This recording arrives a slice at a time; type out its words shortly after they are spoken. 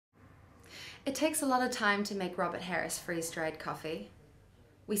It takes a lot of time to make Robert Harris freeze-dried coffee.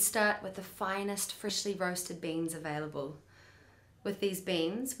 We start with the finest freshly roasted beans available. With these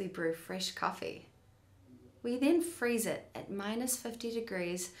beans, we brew fresh coffee. We then freeze it at -50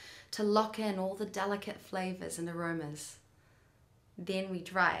 degrees to lock in all the delicate flavors and aromas. Then we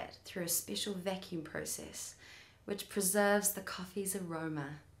dry it through a special vacuum process, which preserves the coffee's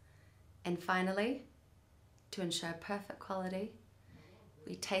aroma. And finally, to ensure perfect quality,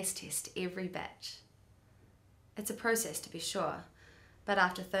 we taste test every batch. It's a process to be sure, but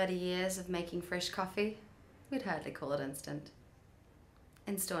after 30 years of making fresh coffee, we'd hardly call it instant.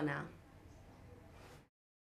 In store now.